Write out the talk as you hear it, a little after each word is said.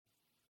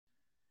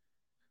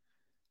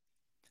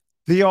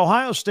The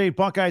Ohio State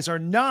Buckeyes are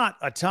not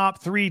a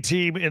top 3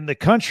 team in the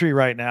country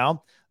right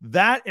now.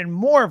 That and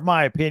more of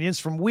my opinions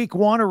from week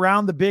 1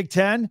 around the Big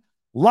Ten.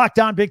 Locked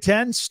On Big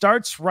Ten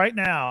starts right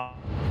now.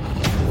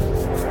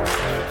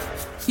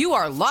 You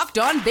are Locked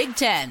On Big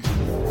Ten,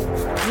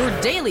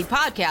 your daily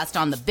podcast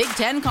on the Big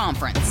Ten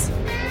Conference.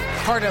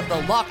 Part of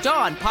the Locked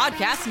On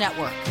Podcast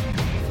Network.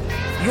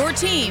 Your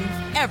team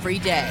every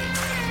day.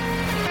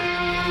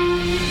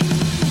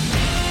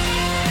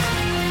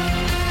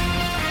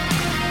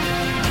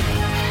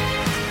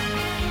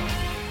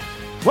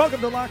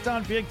 Welcome to Locked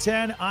On Big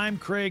Ten. I'm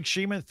Craig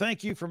Sheeman.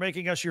 Thank you for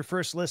making us your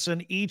first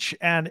listen each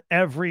and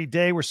every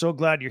day. We're so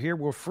glad you're here.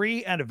 We're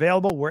free and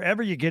available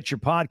wherever you get your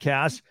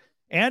podcasts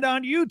and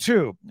on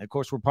YouTube. Of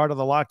course, we're part of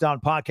the Locked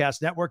On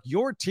Podcast Network,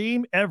 your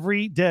team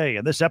every day.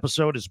 And this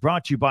episode is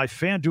brought to you by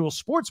FanDuel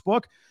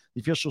Sportsbook,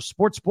 the official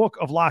sportsbook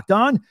of Locked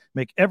On.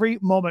 Make every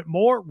moment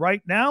more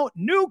right now.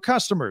 New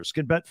customers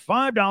can bet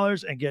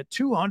 $5 and get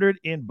 $200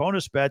 in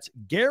bonus bets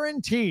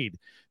guaranteed.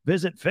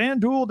 Visit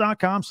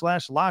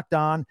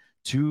FanDuel.com/LockedOn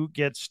to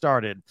get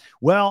started.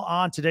 Well,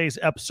 on today's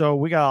episode,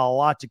 we got a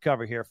lot to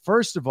cover here.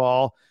 First of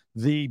all,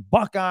 the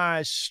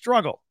Buckeyes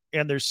struggle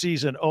in their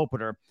season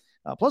opener.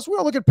 Plus, we're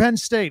going to look at Penn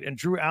State and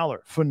Drew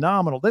Aller.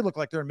 Phenomenal. They look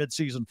like they're in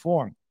midseason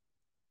form.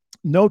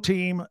 No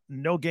team,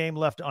 no game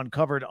left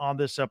uncovered on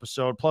this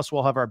episode. Plus,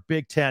 we'll have our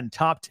Big Ten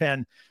top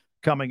 10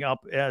 coming up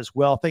as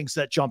well. Things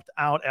that jumped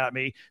out at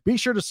me. Be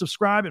sure to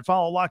subscribe and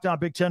follow Locked On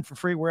Big Ten for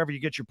free wherever you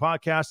get your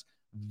podcasts.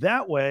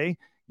 That way,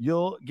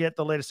 you'll get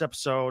the latest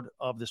episode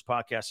of this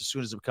podcast as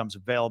soon as it becomes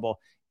available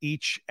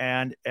each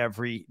and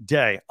every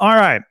day. All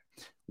right.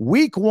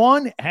 Week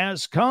 1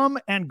 has come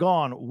and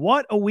gone.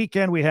 What a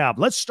weekend we have.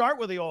 Let's start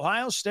with the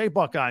Ohio State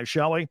Buckeyes,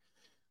 shall we?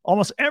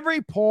 Almost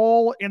every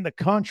poll in the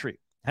country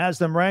has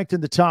them ranked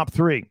in the top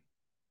 3.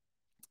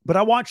 But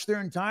I watched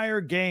their entire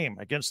game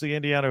against the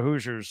Indiana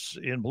Hoosiers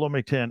in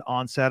Bloomington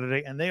on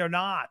Saturday, and they are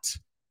not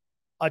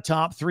a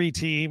top 3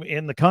 team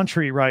in the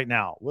country right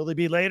now. Will they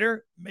be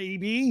later?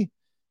 Maybe.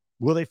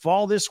 Will they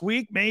fall this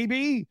week?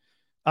 Maybe.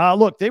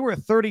 Look, they were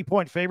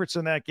 30-point favorites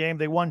in that game.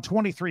 They won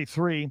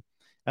 23-3,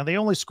 and they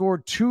only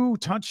scored 2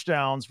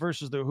 touchdowns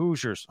versus the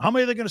Hoosiers. How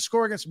many are they going to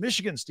score against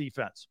Michigan's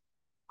defense?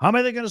 How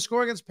many are they going to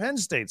score against Penn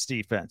State's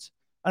defense?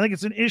 I think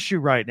it's an issue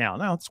right now.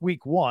 Now, it's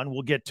week 1.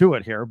 We'll get to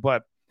it here,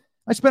 but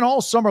I spent all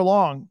summer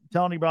long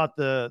telling you about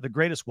the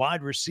greatest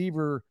wide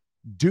receiver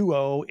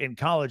duo in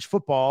college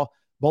football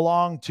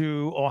belonged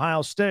to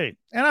Ohio State,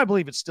 and I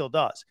believe it still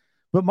does.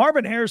 But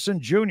Marvin Harrison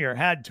Jr.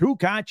 had 2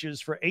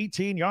 catches for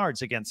 18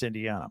 yards against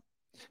Indiana.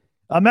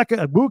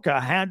 Emeka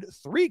Egbuka had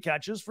 3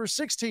 catches for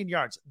 16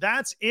 yards.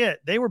 That's it.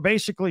 They were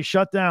basically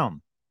shut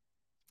down.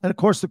 And, of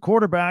course, the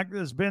quarterback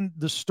has been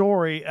the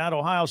story at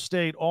Ohio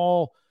State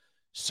all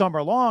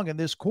summer long in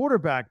this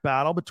quarterback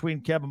battle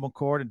between Kevin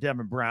McCord and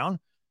Devin Brown.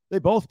 They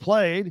both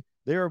played.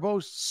 They were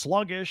both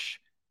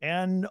sluggish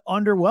and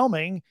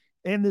underwhelming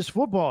in this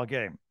football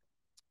game.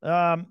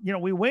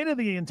 We waited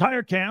the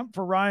entire camp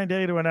for Ryan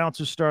Day to announce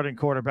his starting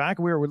quarterback.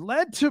 We were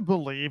led to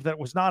believe that it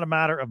was not a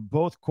matter of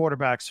both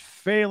quarterbacks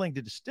failing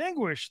to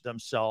distinguish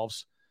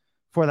themselves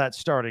for that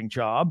starting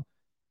job.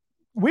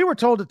 We were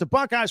told that the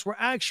Buckeyes were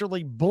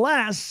actually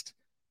blessed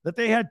that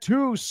they had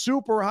 2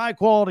 super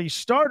high-quality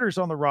starters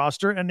on the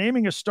roster, and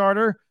naming a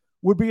starter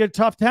would be a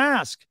tough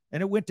task,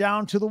 and it went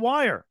down to the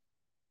wire.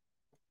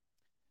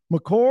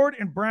 McCord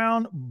and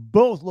Brown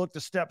both looked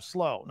a step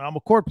slow. Now,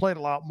 McCord played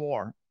a lot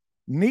more.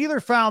 Neither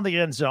found the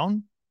end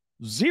zone.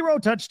 0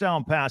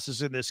 touchdown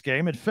passes in this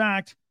game. In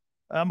fact,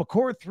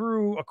 McCord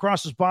threw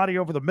across his body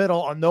over the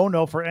middle, a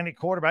no-no for any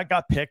quarterback,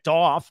 got picked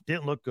off,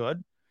 didn't look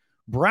good.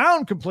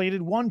 Brown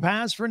completed 1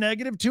 pass for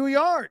 -2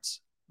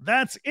 yards.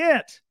 That's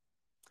it.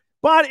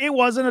 But it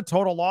wasn't a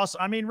total loss.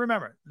 I mean,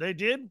 remember, they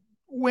did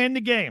win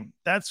the game.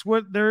 That's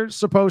what they're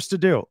supposed to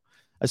do.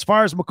 As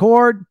far as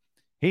McCord,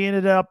 he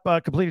ended up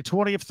completing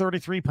 20 of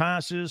 33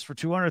 passes for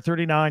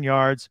 239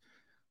 yards.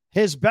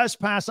 His best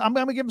pass, I'm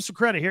going to give him some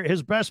credit here.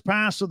 His best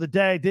pass of the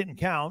day didn't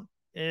count.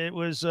 It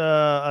was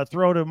a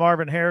throw to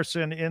Marvin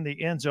Harrison in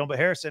the end zone, but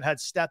Harrison had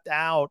stepped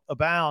out of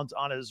bounds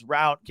on his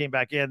route, came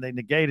back in. They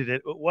negated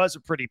it. It was a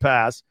pretty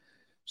pass.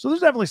 So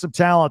there's definitely some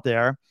talent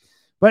there.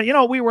 But,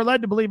 we were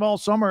led to believe all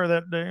summer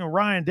that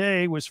Ryan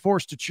Day was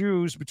forced to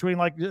choose between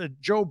like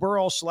Joe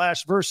Burrow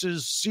 /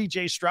 versus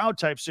C.J. Stroud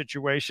type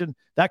situation,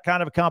 that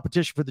kind of a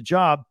competition for the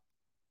job.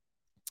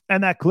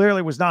 And that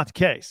clearly was not the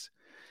case.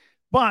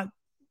 But,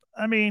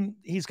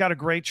 he's got a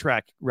great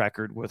track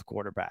record with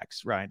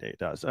quarterbacks. Ryan Day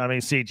does.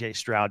 C.J.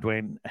 Stroud,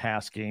 Dwayne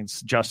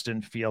Haskins,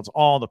 Justin Fields,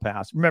 all the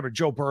past. Remember,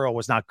 Joe Burrow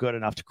was not good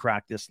enough to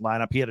crack this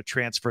lineup. He had to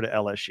transfer to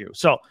LSU.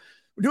 So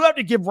we do have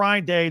to give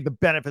Ryan Day the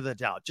benefit of the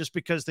doubt. Just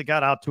because they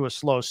got out to a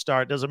slow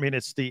start doesn't mean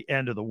it's the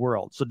end of the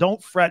world. So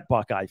don't fret,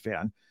 Buckeye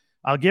fan.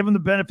 I'll give him the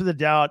benefit of the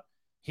doubt.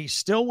 He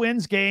still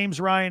wins games,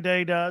 Ryan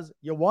Day does.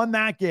 You won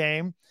that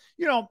game.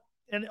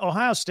 And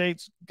Ohio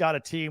State's got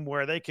a team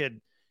where they could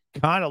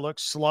kind of look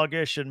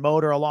sluggish and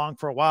motor along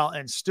for a while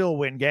and still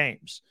win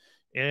games.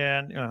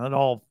 And it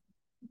all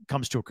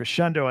comes to a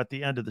crescendo at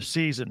the end of the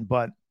season.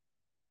 But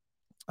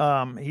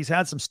He's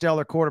had some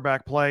stellar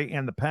quarterback play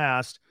in the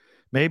past.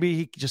 Maybe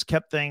he just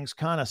kept things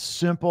kind of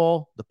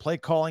simple, the play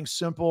calling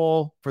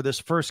simple for this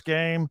first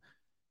game.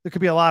 There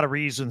could be a lot of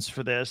reasons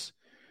for this.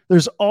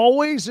 There's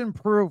always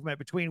improvement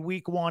between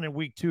week 1 and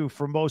week 2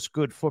 for most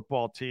good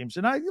football teams.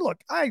 And I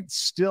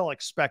still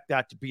expect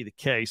that to be the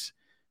case,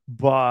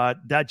 but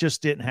that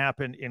just didn't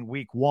happen in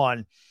week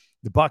 1.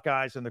 The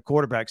Buckeyes and the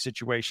quarterback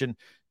situation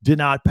did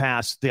not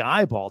pass the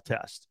eyeball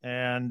test.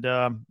 And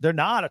they're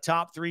not a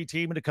top 3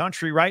 team in the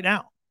country right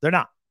now. They're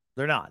not.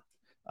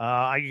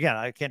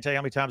 I can't tell you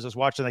how many times I was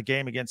watching that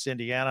game against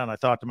Indiana, and I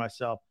thought to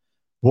myself,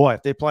 boy,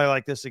 if they play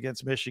like this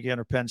against Michigan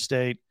or Penn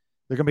State,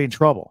 they're going to be in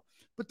trouble.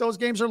 But those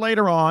games are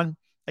later on.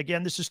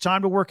 Again, this is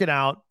time to work it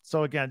out.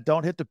 So, again,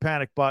 don't hit the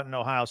panic button,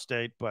 Ohio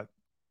State, but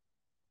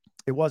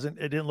it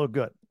didn't look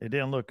good. It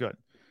didn't look good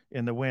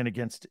in the win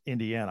against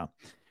Indiana.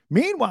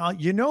 Meanwhile,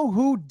 you know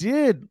who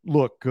did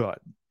look good?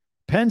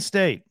 Penn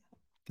State.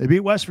 They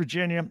beat West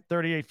Virginia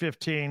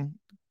 38-15.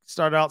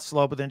 Started out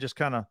slow, but then just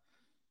kind of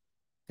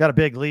got a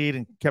big lead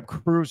and kept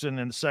cruising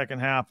in the second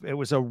half. It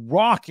was a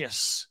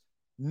raucous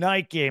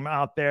night game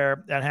out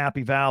there at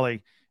Happy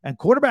Valley. And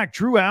quarterback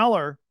Drew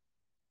Aller,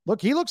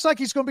 look, he looks like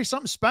he's going to be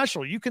something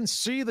special. You can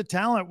see the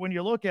talent when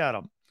you look at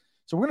him.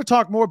 So we're going to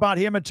talk more about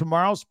him in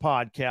tomorrow's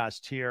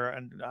podcast here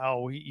and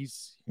how he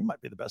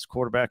might be the best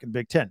quarterback in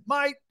Big Ten.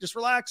 Just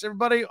relax,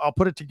 everybody. I'll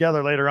put it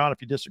together later on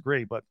if you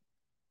disagree, but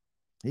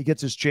he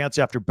gets his chance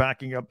after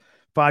backing up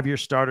 5-year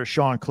starter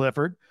Sean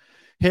Clifford.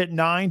 Hit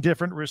 9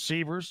 different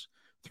receivers,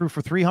 threw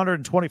for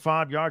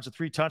 325 yards and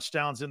 3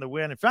 touchdowns in the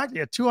win. In fact, he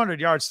had 200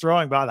 yards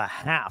throwing by the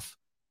half.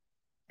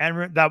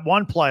 And that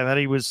one play that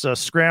he was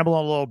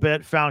scrambling a little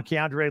bit, found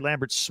Keandre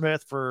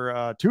Lambert-Smith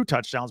for 2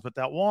 touchdowns, but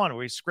that one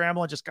where he's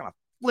scrambling, just kind of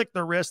flicked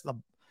the wrist.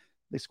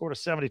 They scored a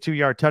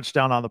 72-yard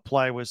touchdown on the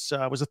play. Was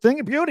a thing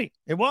of beauty.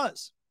 It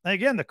was. And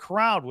again, the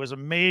crowd was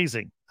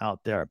amazing out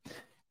there.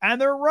 And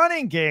their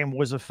running game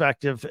was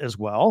effective as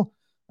well.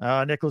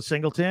 Nicholas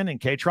Singleton and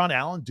Katron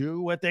Allen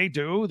do what they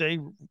do. They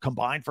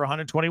combined for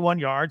 121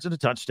 yards and a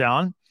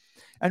touchdown.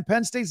 And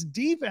Penn State's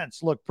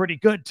defense looked pretty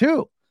good,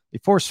 too. They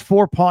forced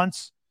 4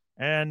 punts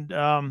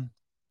and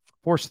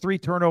forced 3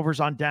 turnovers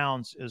on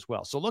downs as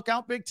well. So look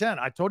out, Big Ten.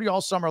 I told you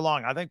all summer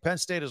long, I think Penn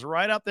State is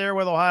right up there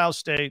with Ohio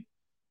State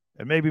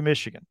and maybe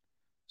Michigan.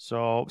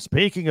 So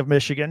speaking of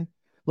Michigan,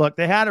 look,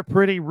 they had a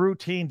pretty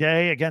routine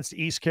day against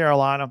East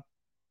Carolina,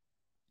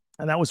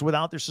 and that was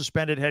without their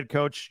suspended head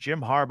coach,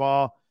 Jim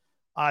Harbaugh.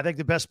 I think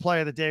the best play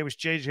of the day was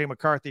J.J.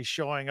 McCarthy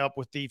showing up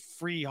with the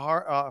free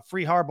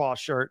Harbaugh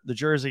shirt, the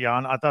jersey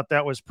on. I thought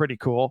that was pretty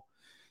cool.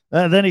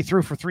 And then he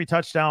threw for 3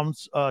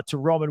 touchdowns to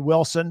Roman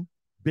Wilson.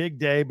 Big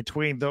day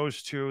between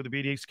those two. They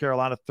beat East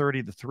Carolina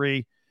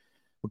 30-3.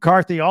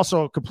 McCarthy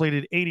also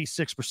completed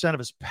 86% of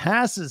his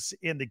passes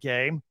in the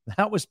game.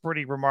 That was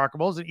pretty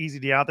remarkable. It was an easy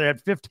day out there.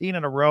 Had 15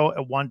 in a row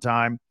at one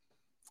time.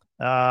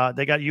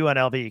 They got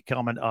UNLV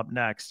coming up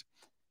next.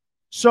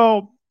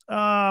 So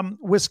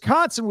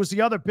Wisconsin was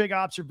the other big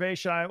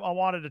observation I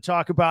wanted to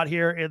talk about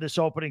here in this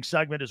opening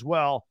segment as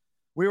well.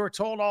 We were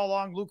told all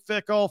along, Luke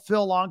Fickell,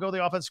 Phil Longo,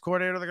 the offensive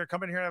coordinator, they're going to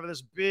come in here and have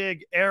this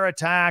big air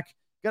attack.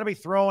 Going to be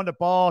throwing the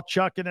ball,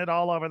 chucking it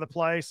all over the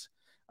place.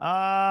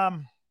 I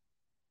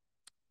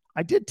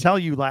did tell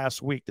you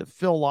last week that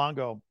Phil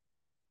Longo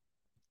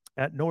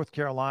at North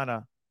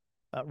Carolina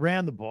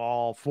ran the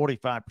ball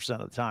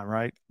 45% of the time,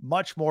 right?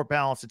 Much more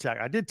balanced attack.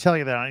 I did tell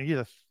you that on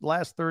either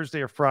last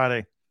Thursday or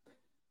Friday.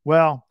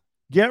 Well,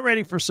 get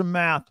ready for some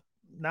math.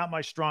 Not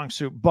my strong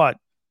suit, but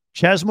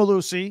Chez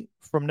Malusi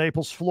from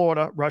Naples,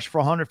 Florida, rushed for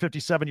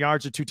 157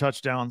 yards and 2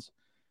 touchdowns.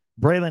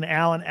 Braylon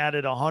Allen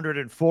added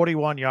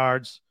 141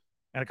 yards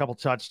and a couple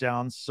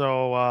touchdowns.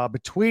 So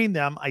between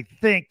them, I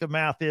think the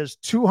math is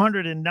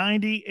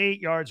 298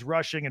 yards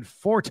rushing and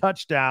 4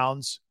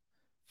 touchdowns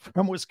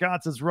from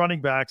Wisconsin's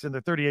running backs in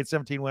the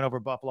 38-17 win over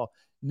Buffalo.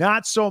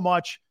 Not so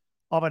much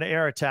of an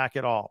air attack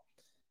at all.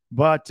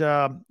 But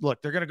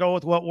look, they're going to go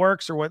with what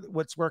works or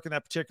what's working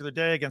that particular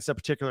day against that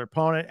particular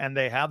opponent, and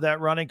they have that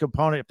running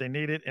component if they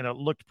need it, and it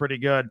looked pretty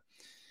good.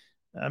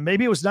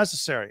 Maybe it was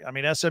necessary. I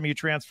mean, SMU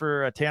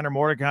transfer Tanner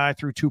Mordecai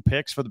threw 2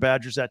 picks for the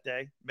Badgers that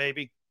day.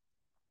 Maybe.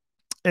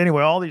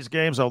 Anyway, all these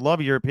games, I'll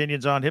love your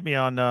opinions on. Hit me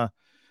on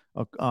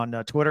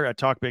Twitter at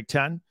Talk Big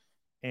Ten,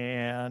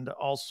 and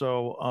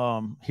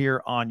also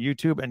here on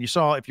YouTube. And you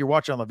saw, if you're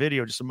watching on the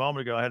video just a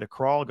moment ago, I had a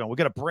crawl going. We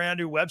got a brand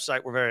new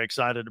website we're very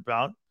excited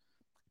about.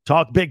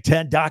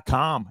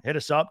 TalkBig10.com. Hit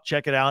us up.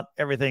 Check it out.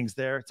 Everything's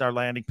there. It's our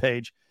landing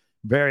page.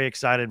 Very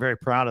excited. Very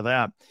proud of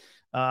that.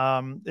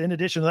 In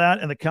addition to that,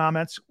 in the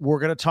comments, we're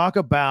going to talk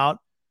about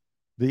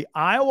the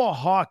Iowa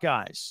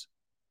Hawkeyes.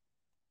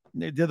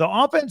 Did the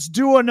offense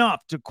do enough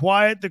to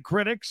quiet the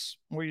critics?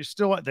 Or you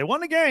still? They won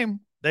the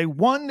game. They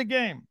won the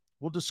game.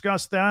 We'll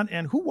discuss that.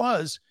 And who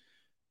was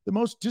the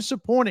most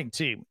disappointing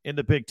team in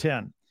the Big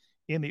Ten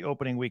in the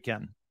opening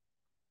weekend?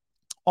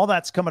 All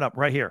that's coming up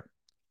right here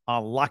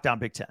on Lockdown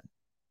Big Ten.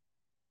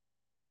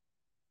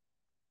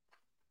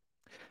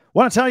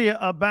 Want to tell you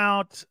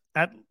about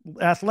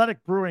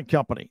Athletic Brewing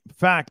Company. In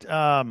fact,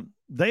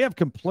 they have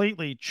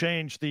completely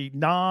changed the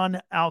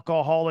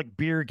non-alcoholic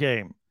beer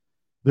game.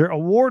 Their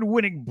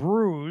award-winning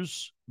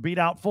brews beat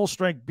out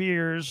full-strength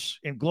beers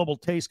in global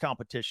taste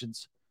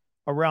competitions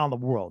around the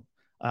world.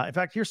 In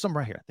fact, here's some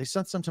right here. They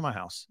sent some to my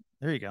house.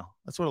 There you go.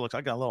 That's what it looks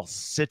like. I got a little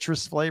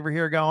citrus flavor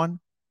here going.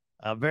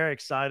 Very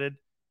excited.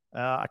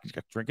 I can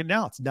drink it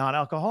now. It's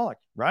non-alcoholic,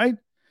 right?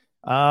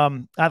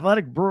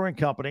 Athletic Brewing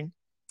Company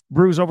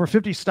brews over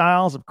 50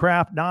 styles of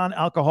craft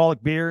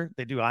non-alcoholic beer.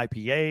 They do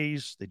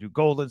IPAs, they do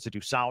Goldens, they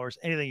do sours,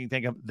 anything you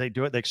think of, they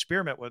do it. They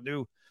experiment with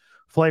new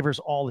flavors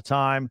all the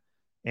time,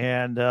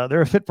 and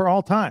they're a fit for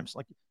all times.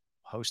 Like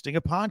hosting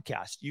a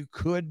podcast, you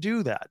could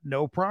do that,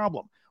 no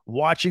problem.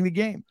 Watching the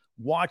game,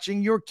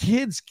 watching your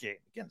kids' game.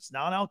 Again, it's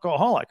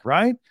non-alcoholic,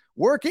 right?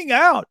 Working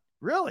out,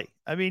 really.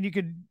 I mean, you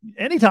could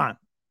anytime,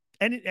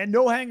 and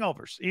no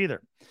hangovers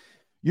either.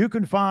 You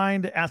can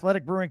find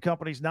Athletic Brewing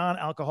Company's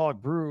non-alcoholic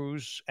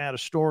brews at a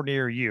store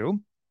near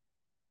you,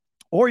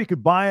 or you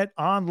could buy it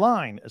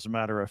online, as a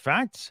matter of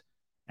fact,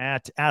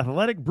 at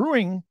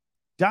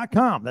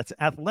athleticbrewing.com. That's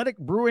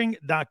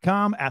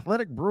athleticbrewing.com.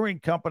 Athletic Brewing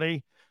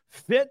Company,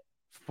 fit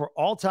for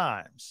all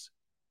times.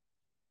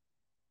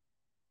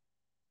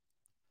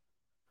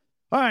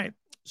 All right,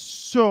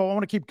 so I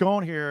want to keep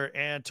going here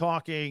and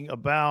talking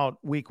about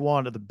week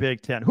one of the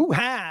Big Ten. Who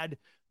had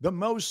the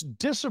most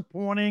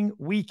disappointing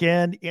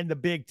weekend in the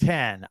Big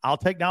Ten? I'll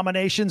take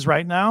nominations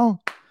right now.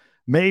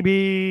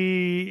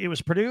 Maybe it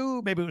was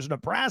Purdue. Maybe it was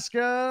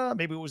Nebraska.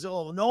 Maybe it was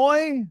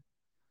Illinois.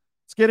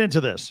 Let's get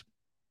into this.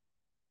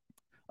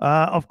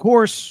 Of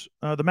course,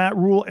 the Matt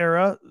Rule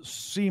era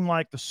seemed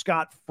like the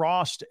Scott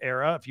Frost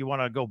era, if you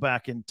want to go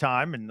back in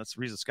time. And that's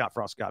the reason Scott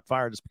Frost got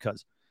fired, is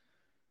because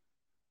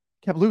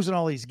kept losing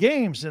all these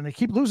games, and they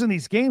keep losing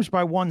these games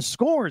by one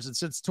scores. And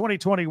since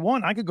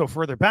 2021, I could go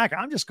further back.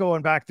 I'm just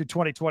going back through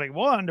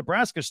 2021.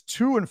 Nebraska's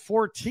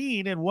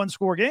 2-14 in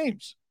one-score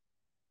games.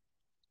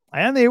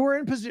 And they were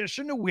in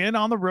position to win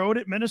on the road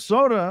at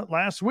Minnesota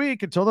last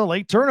week until the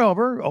late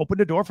turnover opened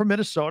the door for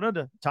Minnesota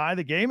to tie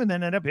the game and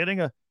then end up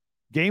hitting a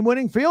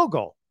game-winning field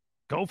goal.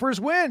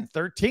 Gophers win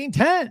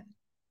 13-10.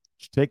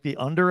 Take the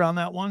under on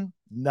that one.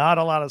 Not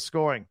a lot of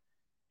scoring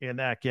in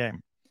that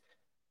game.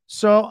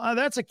 So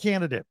that's a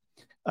candidate.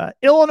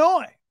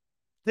 Illinois,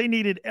 they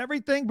needed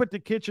everything but the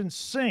kitchen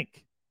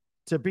sink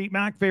to beat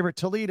MAC favorite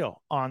Toledo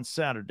on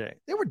Saturday.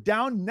 They were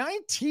down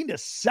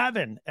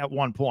 19-7 at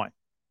one point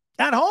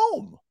at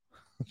home.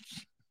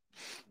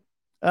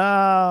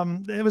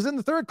 It was in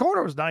the third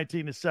quarter. It was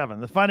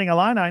 19-7. The Fighting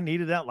Illini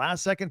needed that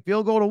last-second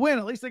field goal to win.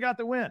 At least they got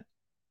the win.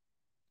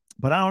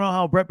 But I don't know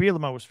how Brett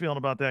Bielema was feeling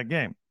about that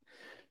game.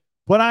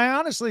 But I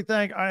honestly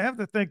think, I have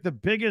to think the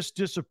biggest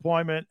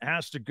disappointment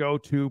has to go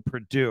to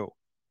Purdue.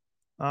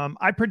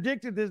 I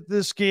predicted that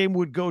this game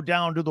would go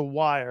down to the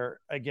wire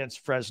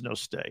against Fresno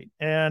State,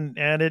 and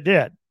it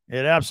did.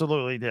 It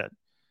absolutely did.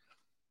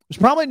 There's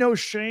probably no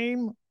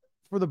shame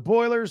for the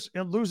Boilers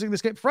in losing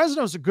this game.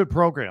 Fresno's a good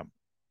program.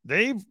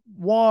 They've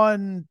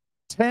won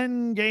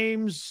 10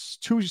 games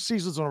 2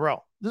 seasons in a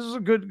row. This is a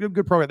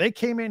good program. They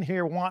came in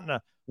here wanting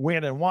to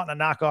win and wanting to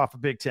knock off a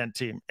Big Ten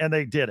team, and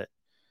they did it.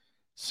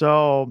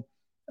 So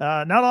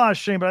not a lot of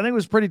shame, but I think it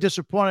was pretty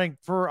disappointing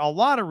for a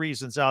lot of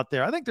reasons out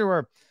there. I think there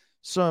were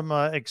some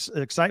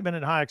excitement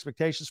and high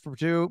expectations for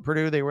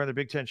Purdue. They were in the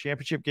Big Ten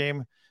championship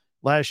game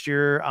last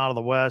year out of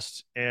the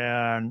West.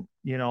 And,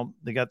 you know,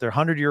 they got their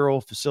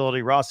 100-year-old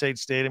facility. Ross-Ade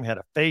Stadium had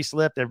a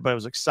facelift. Everybody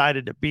was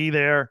excited to be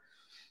there.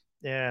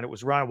 And it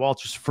was Ryan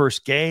Walters'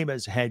 first game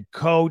as head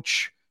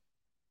coach.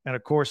 And,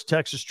 of course,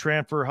 Texas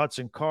transfer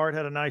Hudson Card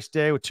had a nice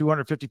day with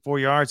 254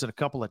 yards and a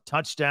couple of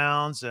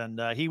touchdowns. And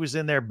he was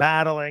in there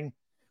battling. It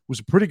was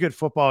a pretty good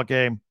football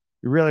game.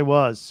 It really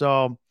was.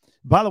 So,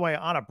 by the way,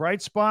 on a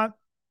bright spot,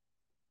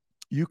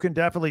 you can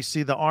definitely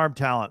see the arm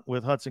talent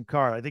with Hudson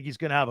Card. I think he's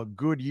going to have a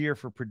good year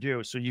for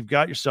Purdue. So you've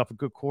got yourself a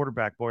good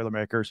quarterback,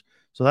 Boilermakers.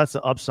 So that's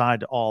the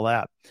upside to all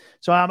that.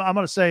 So I'm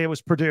going to say it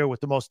was Purdue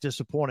with the most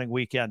disappointing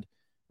weekend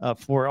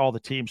for all the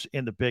teams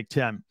in the Big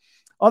Ten.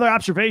 Other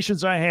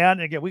observations I had,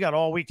 and again, we got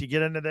all week to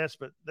get into this,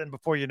 but then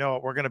before you know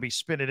it, we're going to be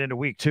spinning into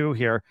week 2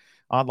 here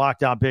on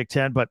Lockdown Big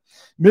Ten. But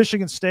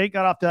Michigan State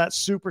got off to that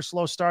super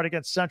slow start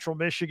against Central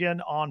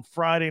Michigan on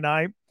Friday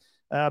night.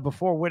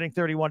 Before winning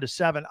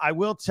 31-7. I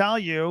will tell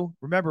you,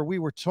 remember, we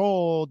were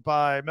told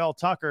by Mel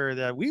Tucker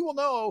that we will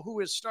know who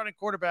his starting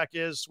quarterback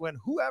is when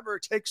whoever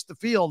takes the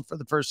field for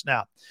the first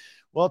snap.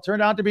 Well, it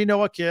turned out to be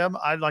Noah Kim.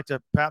 I'd like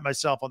to pat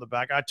myself on the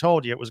back. I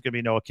told you it was going to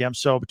be Noah Kim.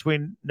 So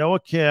between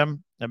Noah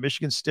Kim at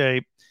Michigan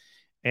State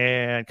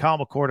and Kyle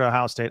McCord at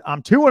Ohio State,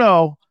 I'm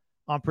 2-0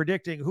 on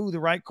predicting who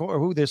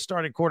the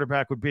starting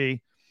quarterback would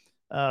be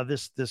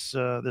this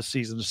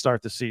season to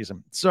start the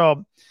season.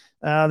 So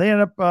they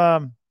end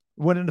up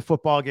winning the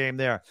football game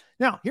there.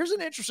 Now, here's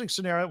an interesting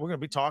scenario. We're going to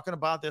be talking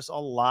about this a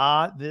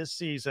lot this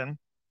season.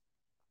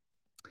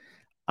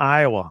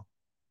 Iowa.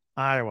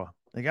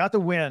 They got the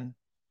win.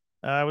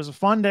 It was a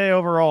fun day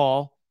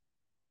overall.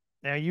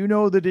 Now, you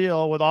know the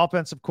deal with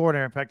offensive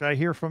coordinator. In fact, I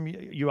hear from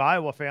you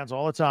Iowa fans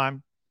all the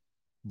time.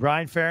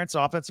 Brian Ferentz,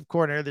 offensive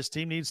coordinator, this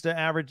team needs to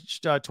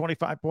average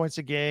 25 points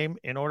a game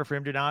in order for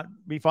him to not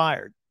be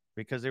fired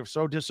because they were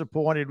so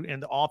disappointed in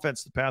the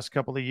offense the past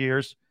couple of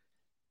years.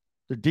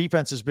 Their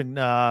defense has been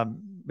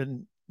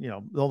the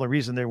only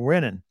reason they're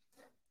winning.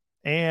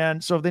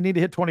 And so if they need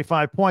to hit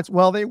 25 points,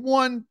 well, they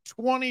won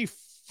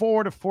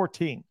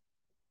 24-14.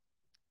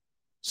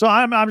 So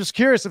I'm just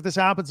curious if this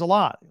happens a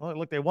lot.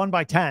 Look, they won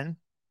by 10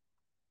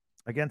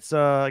 against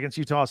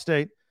Utah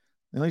State.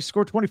 And they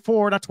scored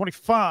 24, not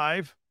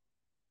 25.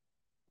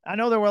 I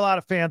know there were a lot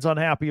of fans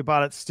unhappy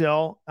about it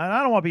still, and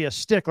I don't want to be a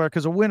stickler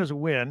because a win is a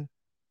win.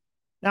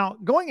 Now,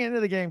 going into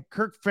the game,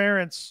 Kirk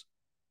Ferentz,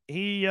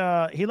 he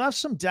left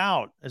some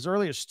doubt as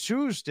early as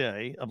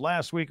Tuesday of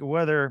last week of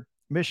whether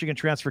Michigan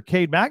transfer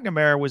Cade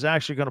McNamara was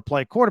actually going to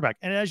play quarterback.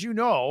 And as you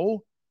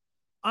know,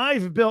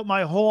 I've built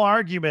my whole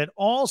argument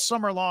all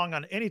summer long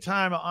on any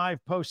time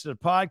I've posted a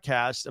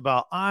podcast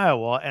about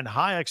Iowa and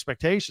high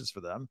expectations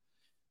for them.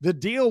 The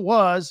deal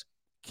was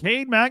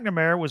Cade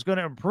McNamara was going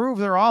to improve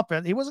their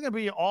offense. He wasn't going to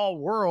be all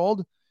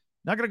world,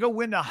 not going to go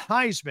win the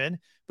Heisman,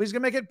 but he's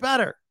going to make it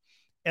better.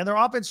 And their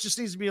offense just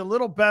needs to be a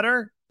little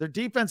better. Their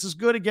defense is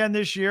good again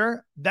this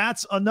year.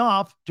 That's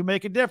enough to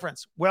make a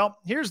difference. Well,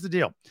 here's the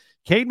deal.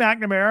 Cade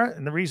McNamara,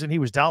 and the reason he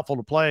was doubtful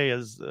to play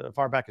as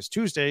far back as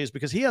Tuesday is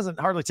because he hasn't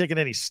hardly taken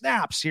any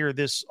snaps here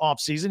this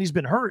offseason. He's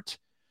been hurt,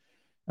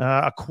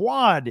 a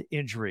quad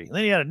injury.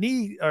 Then he had a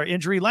knee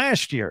injury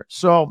last year.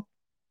 So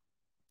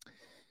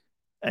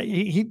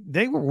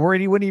they were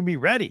worried he wouldn't even be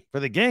ready for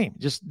the game.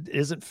 Just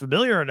isn't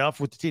familiar enough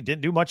with the team.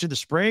 Didn't do much in the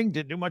spring,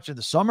 didn't do much in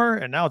the summer,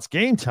 and now it's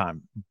game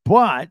time.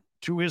 But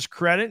to his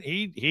credit,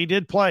 he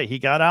did play. He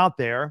got out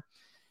there.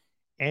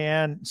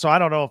 And so I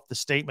don't know if the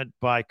statement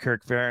by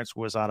Kirk Ferentz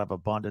was out of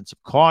abundance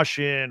of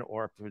caution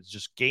or if it was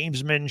just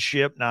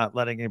gamesmanship, not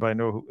letting anybody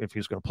know if he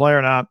was going to play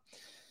or not.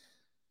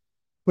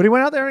 But he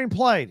went out there and he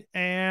played.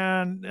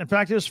 And, in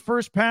fact, his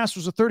first pass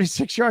was a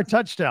 36-yard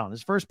touchdown.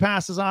 His first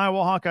pass as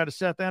Iowa Hawkeye to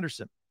Seth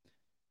Anderson.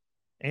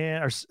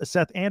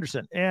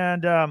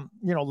 And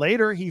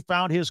later he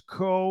found his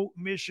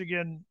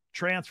co-Michigan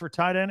transfer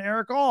tight end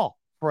Eric All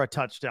for a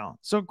touchdown.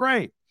 So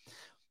great.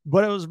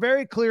 But it was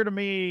very clear to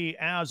me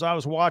as I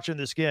was watching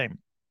this game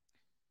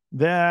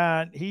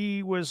that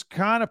he was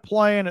kind of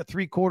playing at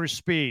three-quarter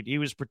speed. He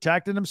was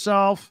protecting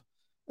himself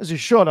as he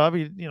should have.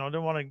 He,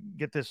 didn't want to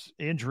get this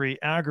injury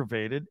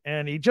aggravated,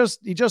 and he just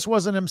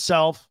wasn't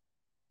himself.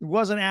 He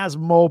wasn't as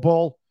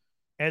mobile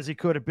as he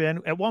could have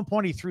been. At one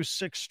point, he threw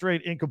 6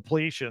 straight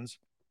incompletions.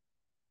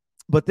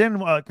 But then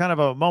kind of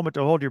a moment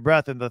to hold your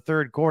breath in the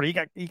third quarter. He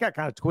got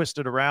kind of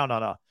twisted around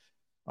on a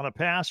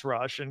pass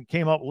rush and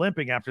came up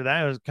limping after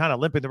that. It was kind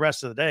of limping the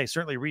rest of the day.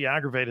 Certainly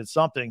re-aggravated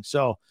something.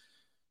 So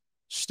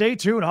stay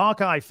tuned,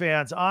 Hawkeye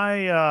fans.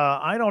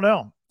 I don't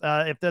know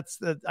if that's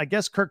I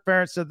guess Kirk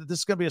Ferentz said that this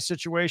is going to be a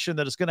situation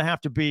that is going to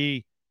have to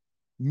be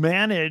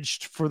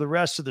managed for the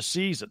rest of the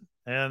season.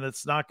 And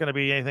it's not going to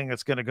be anything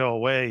that's going to go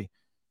away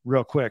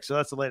real quick. So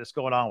that's the latest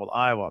going on with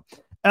Iowa.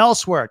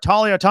 Elsewhere,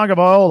 Talia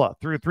Tagovailoa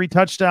threw 3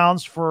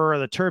 touchdowns for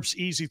the Terps'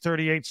 easy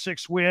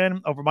 38-6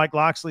 win over Mike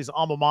Loxley's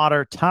alma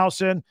mater,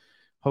 Towson.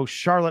 Host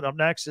Charlotte up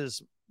next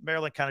as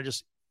Maryland kind of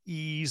just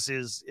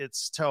eases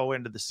its toe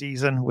into the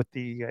season with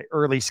the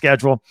early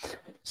schedule.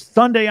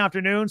 Sunday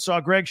afternoon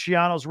saw Greg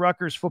Schiano's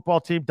Rutgers football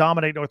team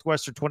dominate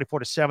Northwestern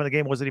 24-7. The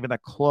game wasn't even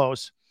that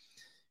close.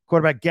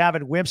 Quarterback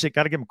Gavin Wimsatt,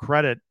 got to give him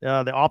credit.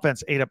 The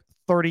offense ate up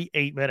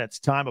 38 minutes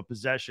time of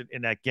possession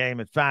in that game.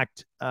 In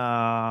fact,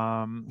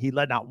 he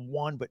led not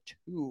one but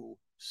 2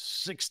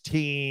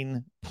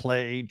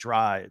 16-play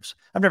drives.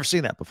 I've never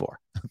seen that before.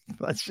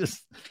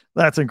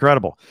 That's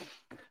incredible.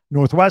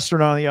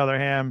 Northwestern, on the other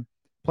hand,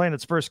 playing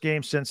its first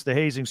game since the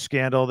hazing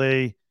scandal,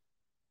 they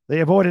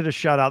avoided a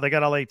shutout. They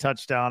got a late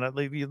touchdown.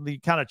 You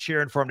kind of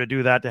cheering for him to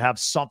do that, to have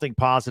something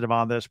positive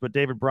on this. But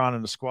David Braun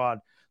and the squad,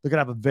 they're going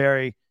to have a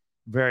very,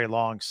 very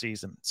long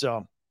season.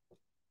 So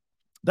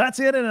that's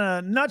it in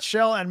a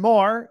nutshell and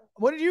more.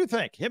 What did you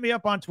think? Hit me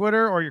up on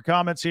Twitter or your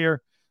comments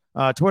here.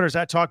 Twitter's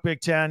at Talk Big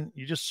Ten.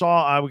 You just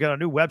saw we got a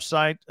new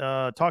website,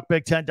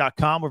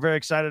 talkbig10.com. We're very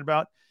excited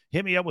about.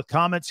 Hit me up with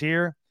comments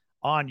here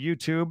on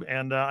YouTube,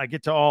 and I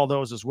get to all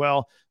those as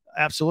well.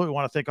 Absolutely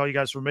want to thank all you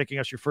guys for making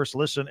us your first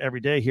listen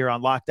every day here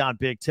on Locked On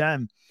Big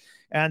Ten.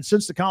 And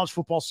since the college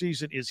football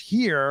season is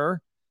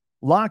here,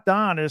 Locked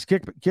On is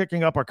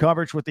kicking up our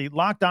coverage with the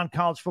Locked On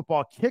College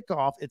Football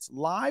Kickoff. It's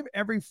live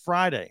every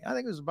Friday. I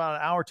think it was about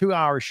an hour,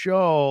 2-hour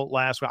show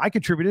last week. I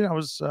contributed. I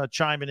was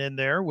chiming in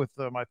there with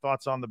my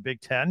thoughts on the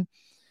Big Ten.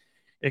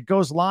 It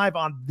goes live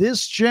on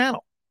this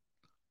channel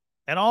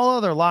and all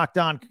other Locked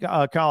On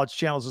college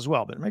channels as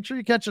well. But make sure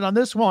you catch it on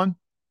this one.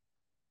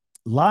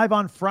 Live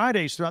on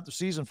Fridays throughout the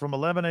season from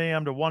 11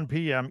 a.m. to 1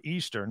 p.m.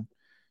 Eastern.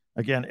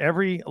 Again,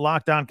 every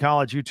Locked On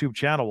College YouTube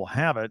channel will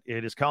have it.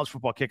 It is College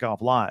Football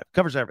Kickoff Live.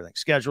 Covers everything.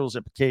 Schedules,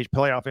 implications,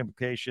 playoff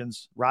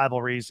implications,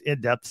 rivalries,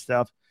 in-depth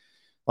stuff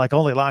like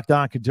only Locked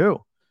On could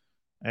do.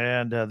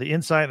 And the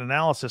insight and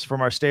analysis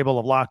from our stable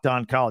of Locked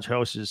On College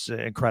hosts is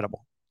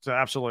incredible. It's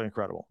absolutely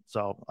incredible.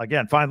 So,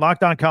 again, find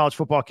Locked On College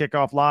Football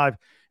Kickoff Live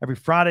every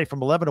Friday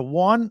from 11 to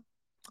 1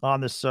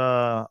 on this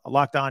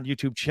Locked On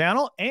YouTube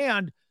channel.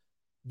 And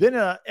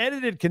then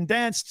edited,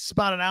 condensed, it's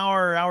about an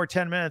hour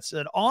 10 minutes.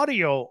 An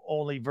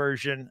audio-only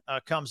version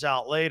comes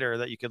out later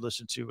that you can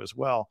listen to as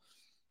well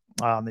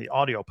on the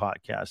audio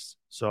podcast.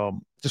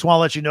 So just want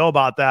to let you know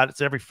about that.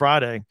 It's every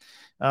Friday.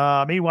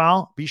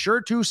 Meanwhile, be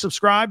sure to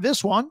subscribe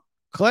this one.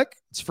 Click.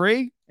 It's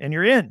free, and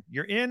you're in.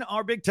 You're in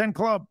our Big Ten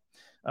Club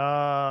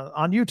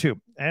on YouTube.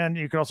 And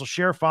you can also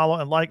share, follow,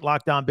 and like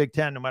Locked On Big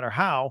Ten no matter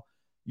how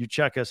you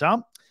check us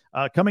out.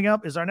 Coming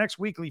up is our next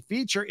weekly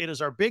feature. It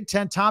is our Big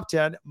Ten Top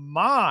 10,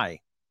 my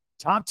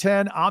Top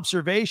 10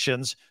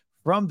 observations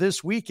from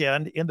this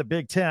weekend in the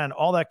Big Ten.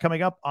 All that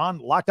coming up on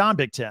Locked On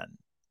Big Ten.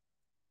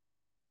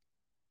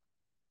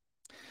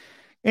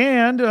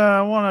 And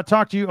I want to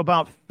talk to you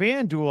about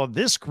FanDuel,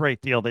 this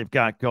great deal they've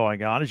got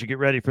going on as you get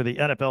ready for the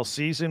NFL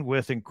season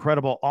with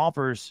incredible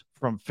offers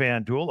from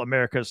FanDuel,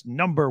 America's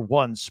 #1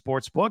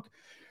 sportsbook.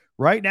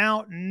 Right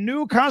now,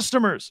 new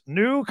customers,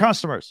 you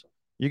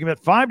can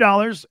bet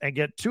 $5 and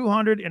get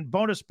 $200 in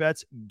bonus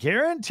bets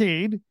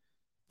guaranteed.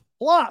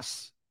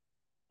 Plus,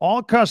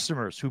 all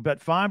customers who bet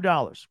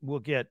 $5 will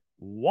get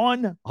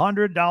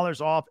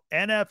 $100 off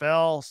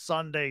NFL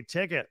Sunday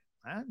ticket.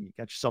 You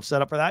got yourself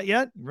set up for that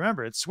yet?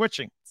 Remember, it's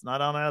switching. It's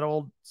not on that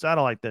old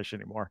satellite dish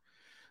anymore.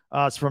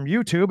 It's from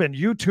YouTube and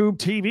YouTube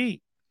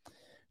TV.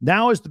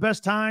 Now is the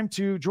best time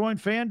to join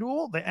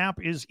FanDuel. The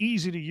app is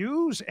easy to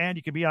use, and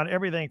you can be on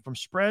everything from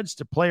spreads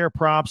to player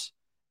props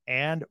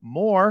and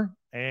more.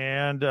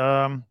 And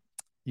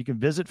you can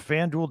visit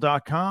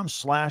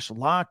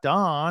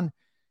FanDuel.com/locked-on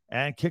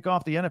and kick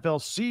off the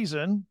NFL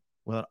season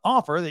with an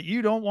offer that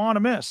you don't want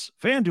to miss.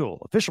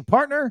 FanDuel, official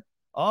partner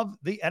of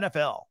the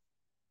NFL.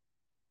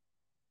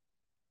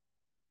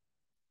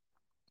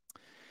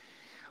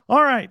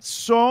 All right,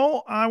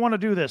 so I want to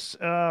do this.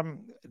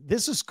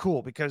 This is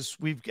cool because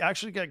we've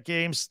actually got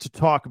games to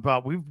talk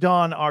about. We've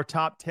done our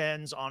top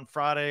 10s on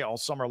Friday all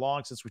summer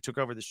long since we took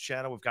over this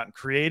channel. We've gotten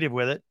creative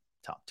with it.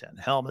 Top 10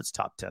 helmets,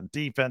 top 10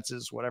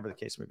 defenses, whatever the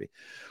case may be.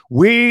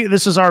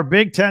 This is our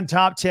Big Ten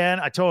top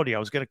 10. I told you I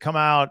was going to come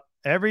out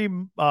every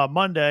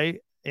Monday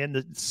in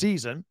the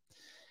season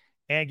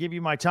and give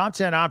you my top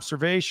 10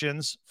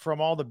 observations from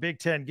all the Big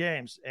Ten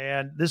games.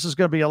 And this is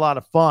going to be a lot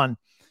of fun.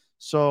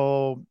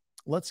 So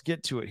let's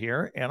get to it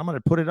here, and I'm going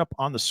to put it up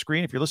on the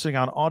screen. If you're listening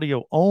on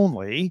audio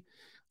only,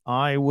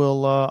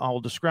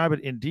 I'll describe it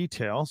in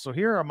detail. So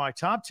here are my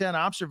top 10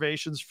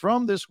 observations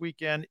from this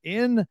weekend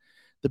in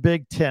the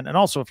Big Ten. And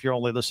also, if you're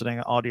only listening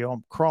on audio,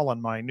 I'm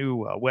crawling my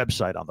new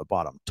website on the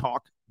bottom,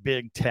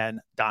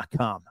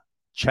 talkbig10.com.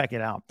 Check it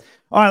out.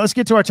 All right, let's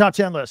get to our top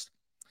 10 list.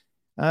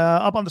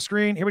 Up on the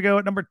screen, here we go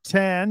at number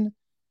 10.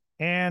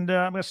 And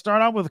I'm going to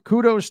start out with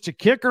kudos to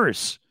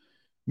kickers.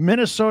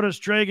 Minnesota's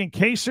Dragan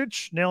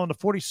Kasich nailing the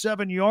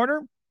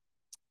 47-yarder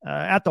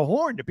at the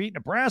horn to beat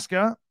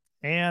Nebraska.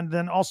 And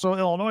then also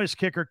Illinois'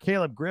 kicker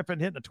Caleb Griffin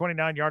hitting a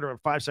 29-yarder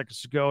with 5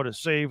 seconds to go to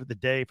save the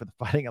day for the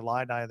Fighting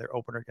Illini in their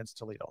opener against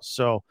Toledo.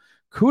 So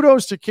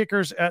kudos to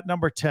kickers at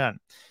number 10.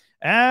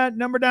 At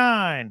number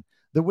 9,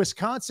 the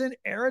Wisconsin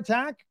air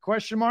attack, ?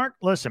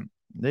 Listen,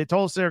 they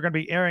told us they were going to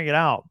be airing it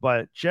out,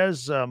 but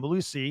Ches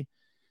Malusi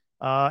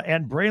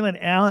and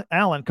Braylon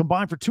Allen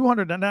combined for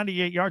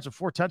 298 yards and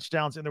 4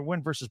 touchdowns in their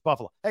win versus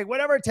Buffalo. Hey,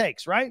 whatever it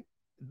takes, right?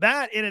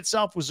 That in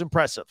itself was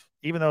impressive,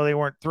 even though they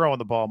weren't throwing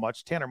the ball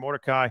much. Tanner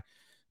Mordecai,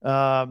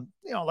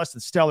 less than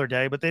stellar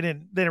day, but they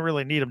didn't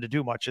really need him to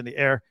do much in the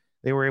air.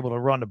 They were able to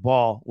run the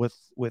ball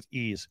with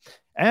ease.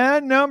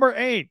 And number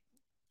 8,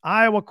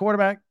 Iowa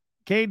quarterback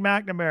Cade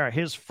McNamara,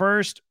 his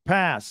first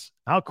pass.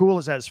 How cool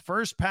is that? His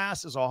first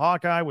pass as a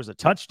Hawkeye was a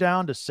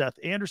touchdown to Seth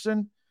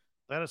Anderson.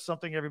 That is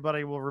something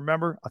everybody will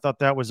remember. I thought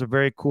that was a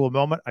very cool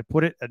moment. I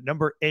put it at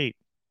number 8.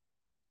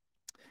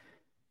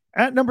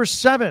 At number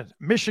 7,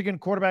 Michigan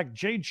quarterback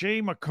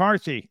J.J.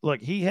 McCarthy.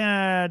 Look, he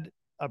had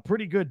a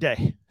pretty good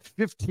day.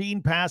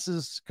 15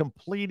 passes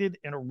completed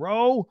in a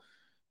row.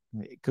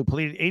 He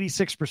completed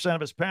 86%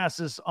 of his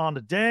passes on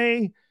the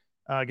day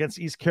against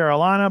East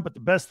Carolina. But the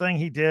best thing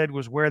he did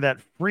was wear that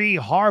free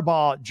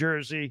Harbaugh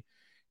jersey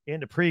in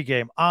the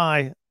pregame.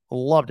 I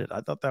loved it.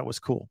 I thought that was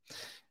cool.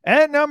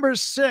 At number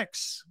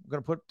 6, I'm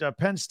going to put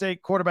Penn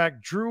State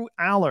quarterback Drew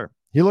Aller.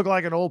 He looked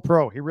like an old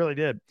pro. He really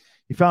did.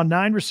 He found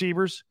 9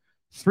 receivers,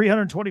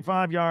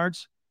 325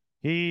 yards.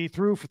 He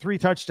threw for 3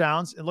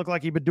 touchdowns. It looked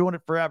like he'd been doing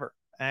it forever.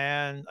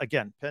 And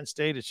again, Penn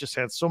State has just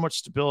had so much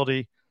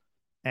stability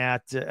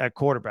at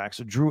quarterback.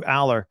 So Drew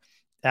Aller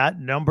at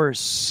number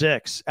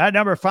 6. At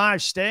number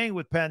 5, staying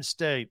with Penn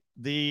State,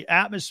 the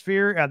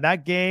atmosphere at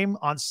that game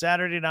on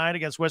Saturday night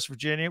against West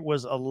Virginia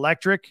was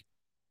electric.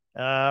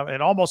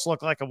 It almost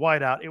looked like a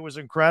whiteout. It was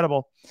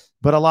incredible,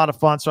 but a lot of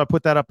fun. So I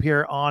put that up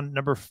here on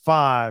number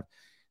 5.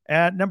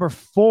 At number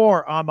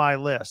 4 on my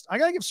list, I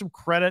got to give some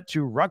credit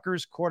to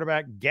Rutgers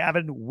quarterback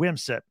Gavin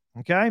Wimsatt.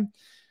 Okay.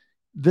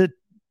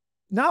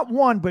 Not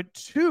one, but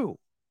 2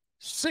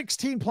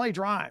 16-play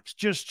drives,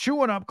 just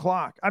chewing up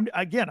clock.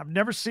 I've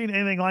never seen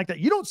anything like that.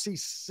 You don't see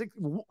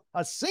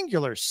a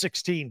singular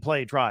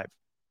 16-play drive,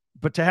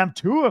 but to have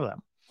 2 of them,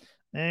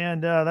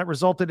 And that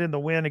resulted in the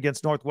win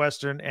against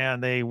Northwestern,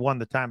 and they won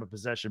the time of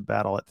possession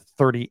battle at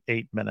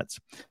 38 minutes.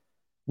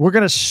 We're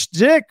going to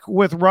stick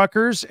with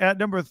Rutgers at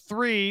number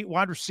 3,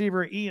 wide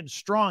receiver Ian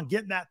Strong,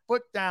 getting that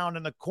foot down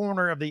in the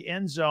corner of the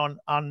end zone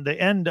on the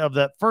end of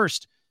the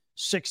first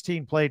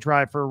 16-play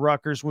drive for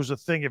Rutgers was a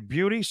thing of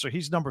beauty. So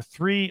he's number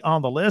 3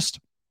 on the list.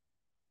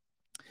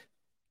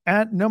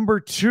 At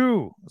number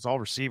 2, it's all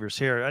receivers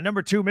here. At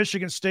number 2,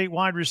 Michigan State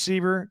wide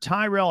receiver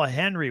Tyrell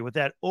Henry with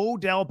that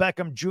Odell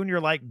Beckham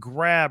Jr.-like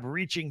grab,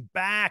 reaching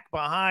back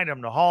behind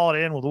him to haul it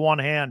in with one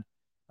hand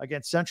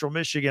against Central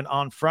Michigan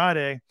on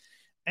Friday.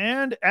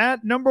 And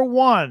at number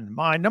 1,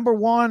 my number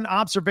 1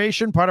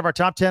 observation, part of our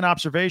top 10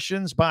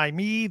 observations by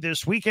me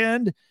this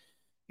weekend,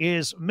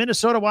 is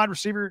Minnesota wide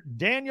receiver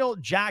Daniel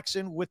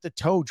Jackson with the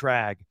toe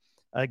drag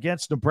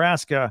against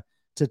Nebraska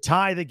to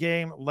tie the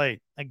game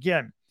late.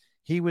 Again,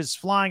 he was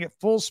flying at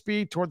full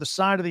speed toward the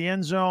side of the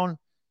end zone.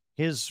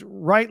 His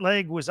right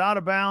leg was out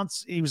of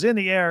bounds. He was in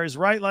the air. His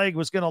right leg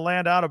was going to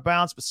land out of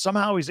bounds, but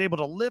somehow he's able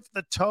to lift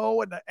the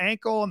toe and the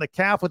ankle and the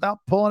calf without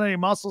pulling any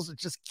muscles and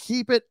just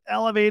keep it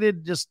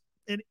elevated just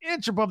an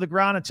inch above the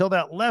ground until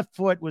that left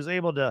foot was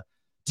able to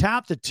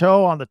tap the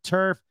toe on the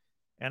turf,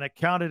 and it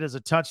counted as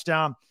a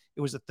touchdown.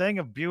 It was a thing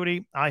of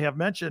beauty. I have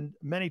mentioned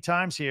many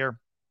times here,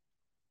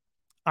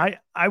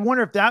 I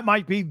wonder if that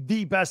might be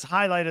the best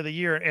highlight of the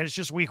year, and it's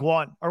just week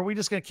 1. Or are we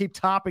just going to keep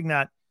topping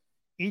that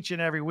each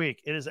and every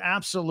week? It is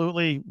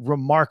absolutely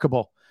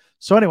remarkable.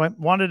 So anyway,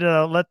 wanted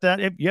to let that,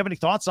 if you have any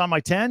thoughts on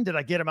my 10, did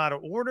I get them out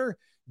of order?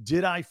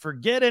 Did I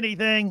forget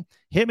anything?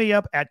 Hit me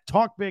up at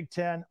Talk Big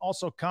 10.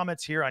 Also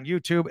comments here on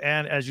YouTube.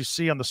 And as you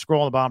see on the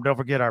scroll on the bottom, don't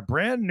forget our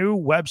brand new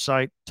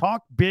website,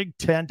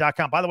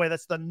 talkbig10.com. By the way,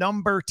 that's the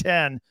number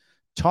 10,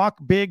 Talk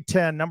Big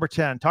 10, number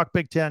 10,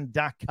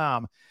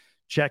 talkbig10.com.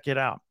 Check it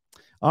out.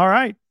 All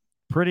right.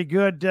 Pretty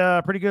good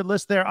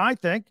list there, I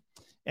think.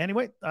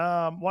 Anyway,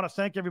 want to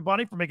thank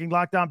everybody for making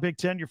Locked On Big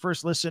Ten your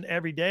first listen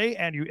every day,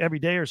 and you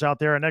everydayers out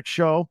there. Our next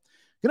show,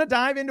 going to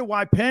dive into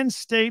why Penn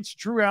State's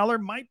Drew Aller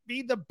might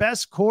be the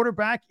best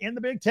quarterback in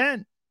the Big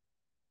Ten.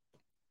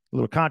 A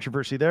little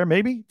controversy there,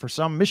 maybe, for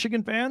some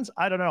Michigan fans.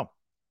 I don't know.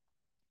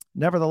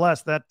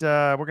 Nevertheless, that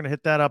we're going to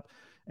hit that up,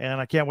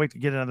 and I can't wait to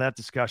get into that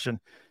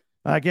discussion.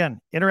 Again,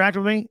 interact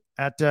with me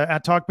at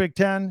Talk Big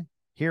Ten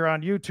here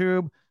on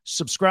YouTube.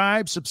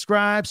 Subscribe,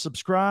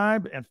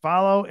 and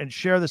follow and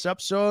share this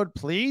episode,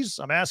 please.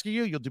 I'm asking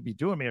you, you'll be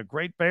doing me a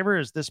great favor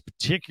as this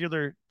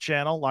particular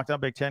channel, Locked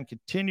On Big Ten,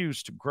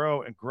 continues to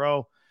grow and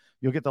grow.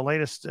 You'll get the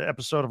latest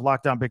episode of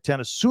Locked On Big Ten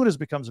as soon as it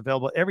becomes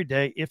available every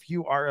day if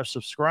you are a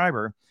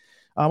subscriber.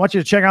 I want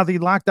you to check out the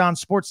Locked On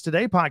Sports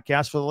Today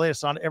podcast for the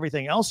latest on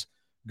everything else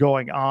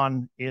going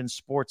on in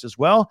sports as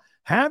well.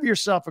 Have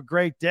yourself a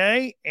great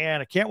day,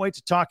 and I can't wait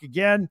to talk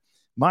again.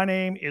 My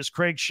name is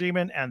Craig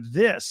Sheeman, and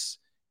this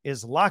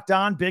is Locked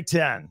On Big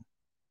Ten.